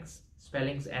blanks,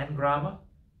 spellings and grammar.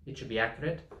 It should be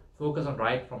accurate. Focus on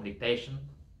write from dictation.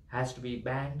 Has to be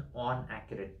bang on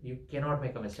accurate. You cannot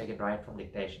make a mistake in write from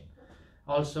dictation.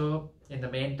 Also, in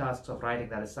the main tasks of writing,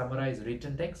 that is summarize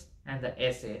written text and the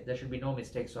essay, there should be no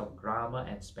mistakes of grammar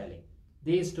and spelling.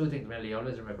 These two things, really,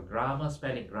 always remember, grammar,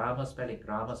 spelling, grammar, spelling,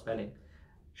 grammar, spelling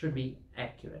should be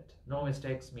accurate. No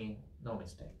mistakes mean no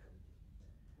mistake.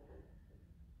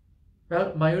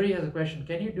 Well, Mayuri has a question.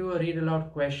 Can you do a read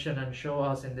aloud question and show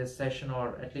us in this session,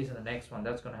 or at least in the next one?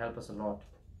 That's going to help us a lot.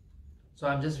 So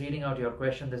I'm just reading out your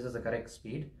question. This is the correct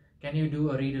speed. Can you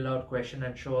do a read aloud question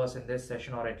and show us in this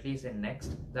session, or at least in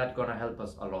next? That's going to help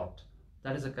us a lot.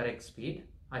 That is the correct speed.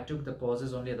 I took the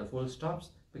pauses only at the full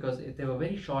stops because they were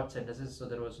very short sentences, so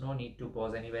there was no need to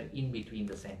pause anywhere in between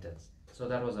the sentence. So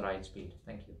that was the right speed.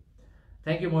 Thank you.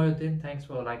 Thank you, Moyuddin. Thanks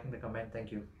for liking the comment.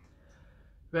 Thank you.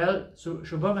 Well, so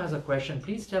Shubham has a question.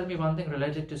 Please tell me one thing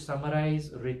related to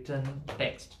summarize written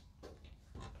text.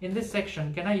 In this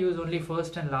section, can I use only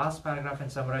first and last paragraph in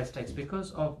summarize text?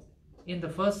 Because in the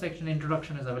first section,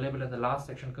 introduction is available, and the last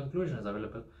section, conclusion is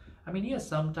available. I mean, yes,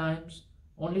 sometimes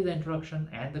only the introduction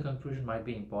and the conclusion might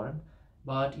be important,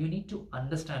 but you need to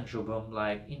understand, Shubham,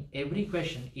 like in every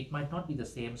question, it might not be the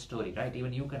same story, right?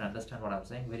 Even you can understand what I'm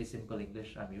saying. Very simple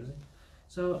English I'm using.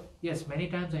 So yes, many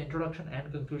times the introduction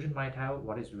and conclusion might have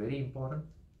what is very important,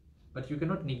 but you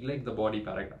cannot neglect the body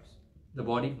paragraphs. The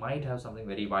body might have something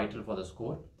very vital for the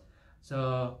score.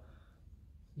 So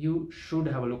you should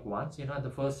have a look once, at the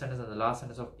first sentence and the last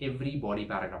sentence of every body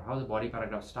paragraph, how the body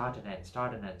paragraph start and end,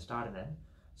 start and end, start and end.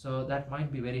 So that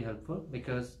might be very helpful,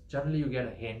 because generally you get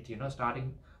a hint,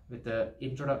 starting with the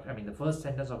introduction, the first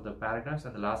sentence of the paragraphs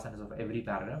and the last sentence of every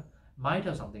paragraph might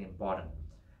have something important.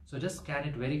 So just scan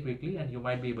it very quickly and you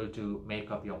might be able to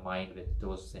make up your mind with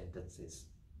those sentences.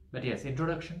 But yes,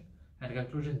 introduction and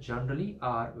conclusion generally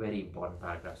are very important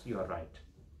paragraphs. You are right.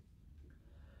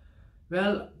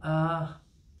 Well,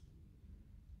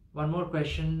 one more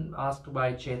question asked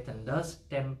by Chetan. Does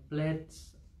templates,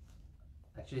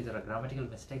 actually there are grammatical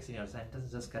mistakes in your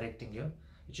sentence, just correcting you.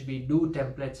 It should be, do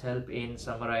templates help in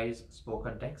summarize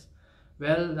spoken text?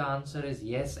 Well, the answer is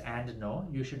yes and no.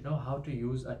 You should know how to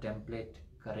use a template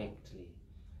correctly,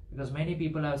 because many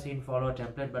people I've seen follow a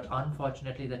template, but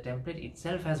unfortunately the template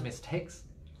itself has mistakes,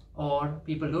 or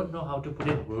people don't know how to put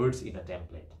in words in a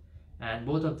template, and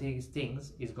both of these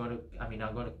things is going to,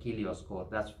 are going to kill your score,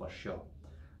 that's for sure.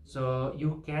 So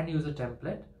you can use a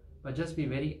template, but just be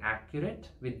very accurate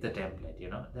with the template.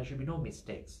 There should be no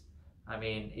mistakes.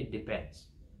 It depends,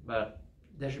 but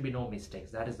there should be no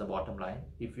mistakes. That is the bottom line.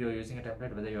 If you're using a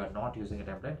template, whether you are not using a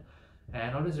template.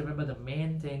 And always remember, the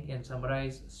main thing in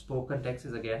summarize spoken text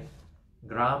is, again,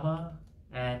 grammar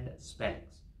and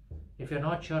spellings. If you're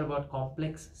not sure about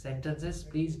complex sentences,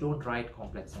 please don't write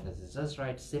complex sentences. Just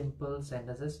write simple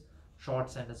sentences,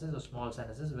 short sentences or small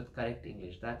sentences with correct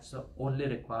English. That's the only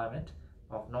requirement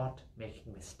of not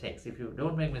making mistakes. If you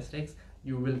don't make mistakes,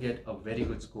 you will get a very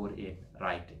good score in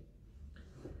writing.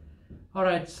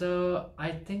 Alright, so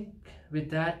I think with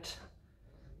that,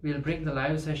 we'll bring the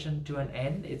live session to an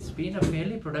end. It's been a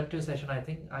fairly productive session. I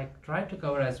think I tried to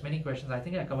cover as many questions. I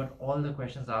think I covered all the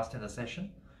questions asked in the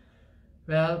session.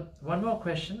 Well, one more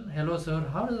question. Hello sir,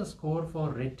 how does the score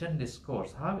for written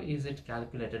discourse, how is it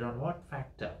calculated, on what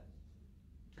factor?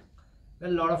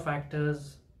 Well, a lot of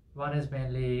factors. One is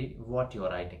mainly what you're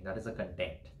writing, that is the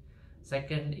content.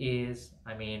 Second is,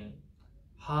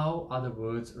 how are the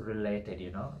words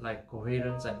related, like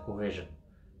coherence and cohesion.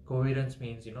 Coherence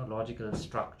means, logical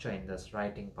structure in this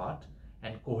writing part,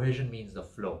 and cohesion means the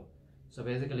flow. So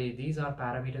basically these are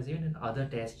parameters even in other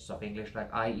tests of English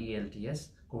like IELTS.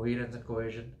 coherence and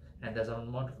cohesion, and there's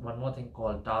one more thing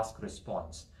called task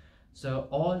response. So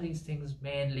all these things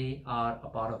mainly are a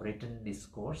part of written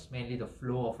discourse, mainly the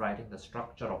flow of writing, the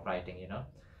structure of writing,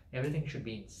 everything should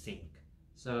be in sync.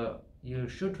 So you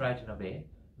should write in a way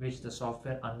which the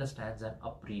software understands and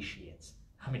appreciates.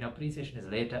 I mean, appreciation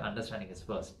is later, understanding is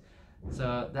first.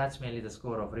 So that's mainly the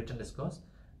score of written discourse.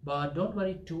 But don't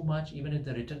worry too much, even if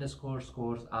the written discourse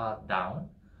scores are down.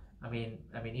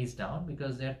 Is down,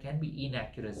 because there can be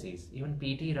inaccuracies. Even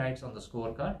PT writes on the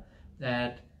scorecard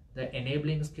that the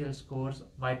enabling skill scores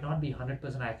might not be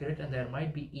 100% accurate, and there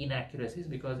might be inaccuracies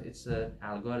because it's an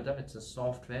algorithm, it's a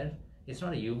software, it's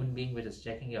not a human being which is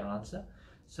checking your answer.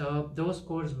 So those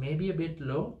scores may be a bit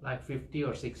low, like 50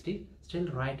 or 60. Still,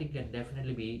 writing can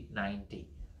definitely be 90.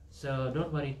 So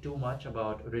don't worry too much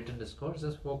about written discourse,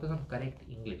 just focus on correct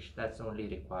English. That's the only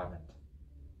requirement.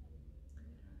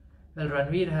 Well,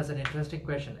 Ranveer has an interesting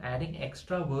question. Adding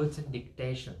extra words in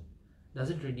dictation, does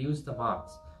it reduce the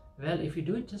marks? Well, if you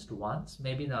do it just once,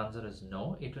 maybe the answer is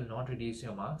no, it will not reduce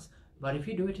your marks. But if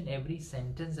you do it in every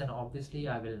sentence, then obviously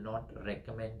I will not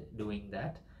recommend doing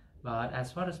that. But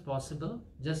as far as possible,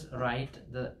 just write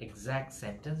the exact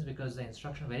sentence, because the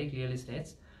instruction very clearly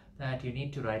states that you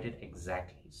need to write it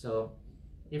exactly. So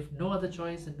if no other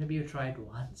choice, then maybe you try it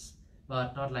once,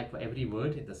 but not like for every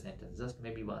word in the sentence, just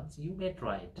maybe once. You may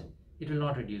try it. It will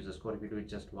not reduce the score if you do it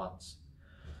just once.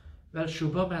 Well,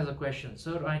 Shubham has a question.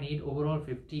 Sir, I need overall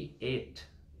 58,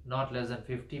 not less than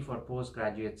 50 for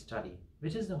postgraduate study.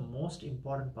 Which is the most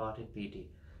important part in PT?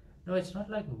 No, it's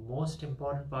not like most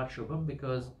important part, Shubham,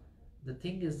 because the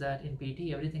thing is that in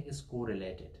PT, everything is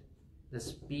correlated. The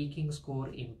speaking score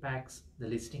impacts the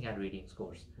listening and reading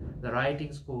scores. The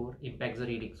writing score impacts the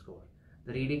reading score.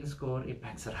 The reading score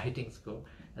impacts the writing score.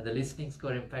 And the listening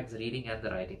score impacts the reading and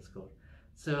the writing score.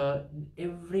 So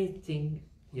everything,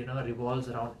 revolves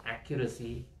around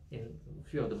accuracy in a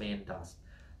few of the main tasks.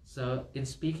 So in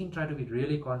speaking, try to be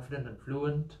really confident and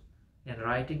fluent. In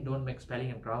writing, don't make spelling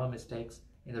and grammar mistakes.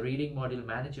 In the reading module,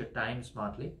 manage your time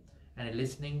smartly. And in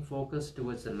listening, focus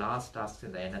towards the last tasks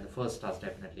in the end and the first task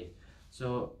definitely.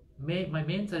 So my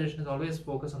main suggestion is always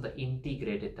focus on the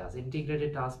integrated tasks.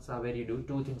 Integrated tasks are where you do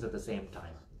two things at the same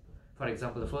time. For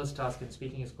example, the first task in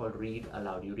speaking is called read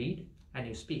aloud. You read and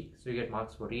you speak. So you get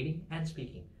marks for reading and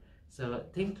speaking. So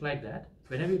think like that.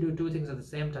 Whenever you do two things at the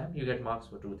same time, you get marks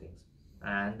for two things.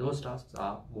 And those tasks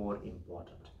are more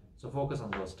important. So focus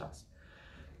on those tasks.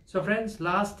 So friends,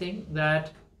 last thing,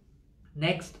 that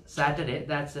next Saturday,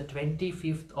 that's the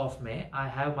 25th of May, I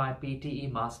have my PTE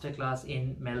Masterclass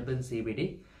in Melbourne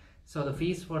CBD. So the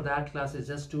fees for that class is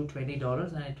just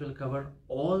 $220, and it will cover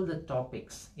all the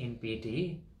topics in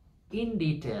PTE in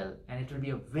detail, and it will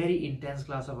be a very intense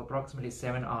class of approximately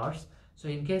 7 hours. So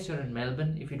in case you're in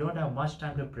Melbourne, if you don't have much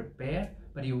time to prepare,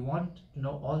 but you want to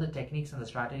know all the techniques and the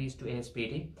strategies to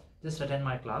ASPT, just attend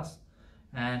my class.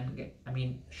 And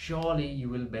surely you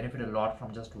will benefit a lot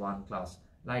from just one class.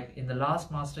 Like in the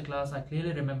last masterclass, I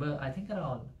clearly remember, I think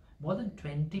around more than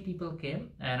 20 people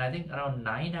came, and I think around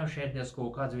 9 have shared their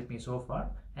scorecards with me so far,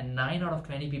 and 9 out of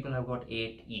 20 people have got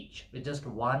 8 each with just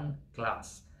one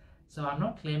class. So I'm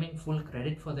not claiming full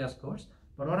credit for their scores,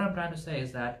 but what I'm trying to say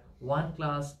is that one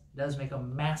class does make a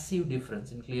massive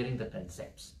difference in clearing the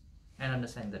concepts and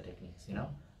understanding the techniques.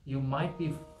 You might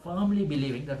be firmly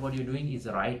believing that what you're doing is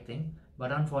the right thing,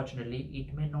 but unfortunately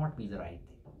it may not be the right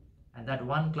thing. And that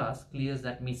one class clears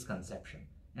that misconception.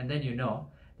 And then you know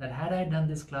that had I done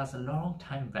this class a long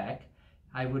time back,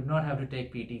 I would not have to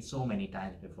take PT so many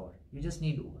times before. You just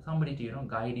need somebody to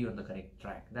guide you on the correct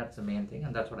track. That's the main thing,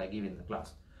 and that's what I give in the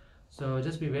class. So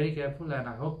just be very careful, and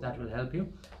I hope that will help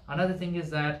you. Another thing is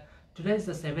that today is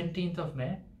the 17th of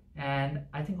May, and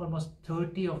I think almost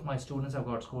 30 of my students have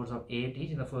got scores of 8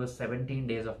 each in the first 17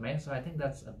 days of May. So I think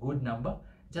that's a good number.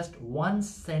 Just one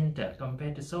center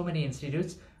compared to so many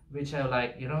institutes which are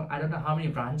like, I don't know how many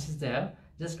branches there are.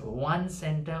 Just one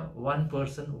center, one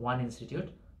person, one institute,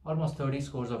 almost 30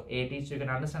 scores of 8 each. So you can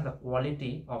understand the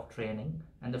quality of training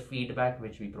and the feedback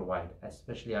which we provide,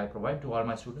 especially I provide to all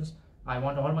my students. I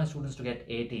want all my students to get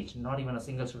 8 each. Not even a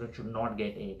single student should not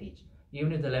get 8 each.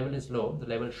 Even if the level is low, the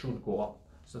level should go up.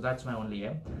 So that's my only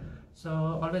aim.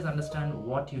 So always understand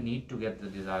what you need to get the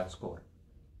desired score.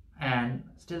 And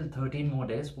still 13 more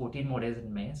days, 14 more days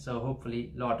in May. So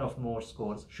hopefully a lot of more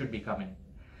scores should be coming.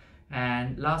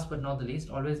 And last but not the least,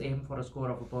 always aim for a score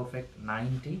of a perfect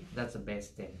 90. That's the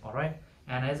best thing. All right.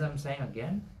 And as I'm saying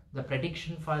again, the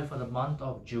prediction file for the month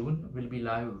of June will be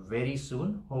live very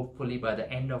soon, hopefully by the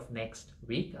end of next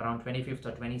week, around 25th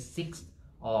or 26th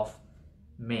of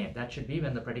May. That should be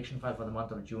when the prediction file for the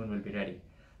month of June will be ready.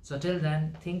 So till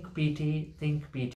then, think PT, think PT.